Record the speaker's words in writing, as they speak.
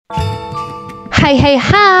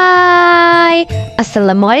Hi.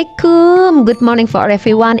 Assalamualaikum. Good morning for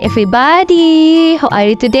everyone, everybody. How are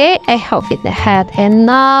you today? I hope fit the head. And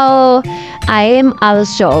now I am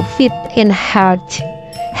also fit in heart.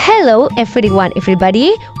 Hello everyone,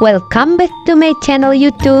 everybody. Welcome back to my channel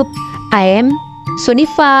YouTube. I am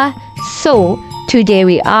Sunifa. So today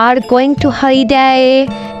we are going to holiday.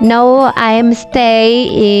 Now I am stay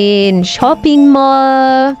in shopping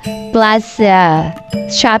mall, Plaza,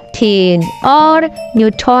 shopping or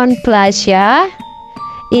Newton Plaza.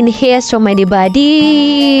 In here so many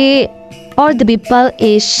body, all the people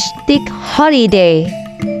is take holiday.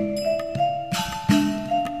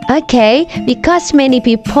 Okay, because many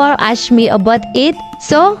people ask me about it,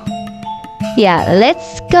 so yeah,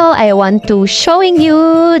 let's go. I want to showing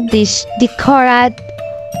you this decorate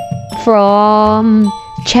from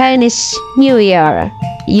Chinese New Year.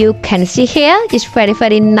 You can see here, it's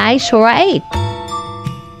very nice, right?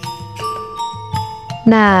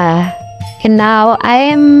 And now I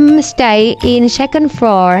am stay in second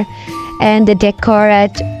floor and the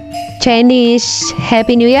decorate Chinese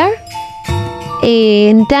Happy New Year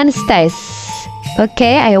in downstairs.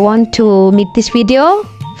 Okay, I want to make this video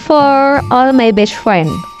for all my best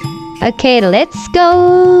friends. Okay, let's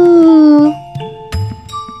go.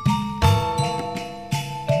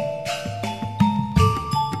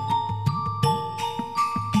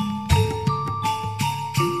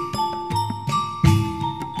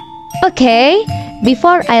 Okay,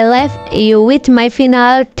 before I left you with my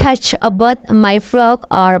final touch about my vlog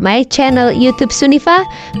or my channel YouTube Sunifa,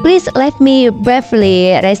 please let me briefly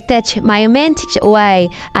restate my message why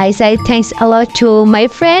I say thanks a lot to my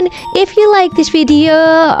friend. If you like this video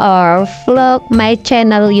or vlog my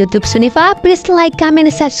channel YouTube Sunifa, please like,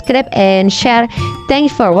 comment, subscribe and share.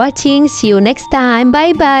 Thanks for watching. See you next time.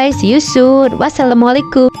 Bye bye. See you soon.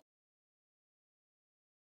 Wassalamualaikum.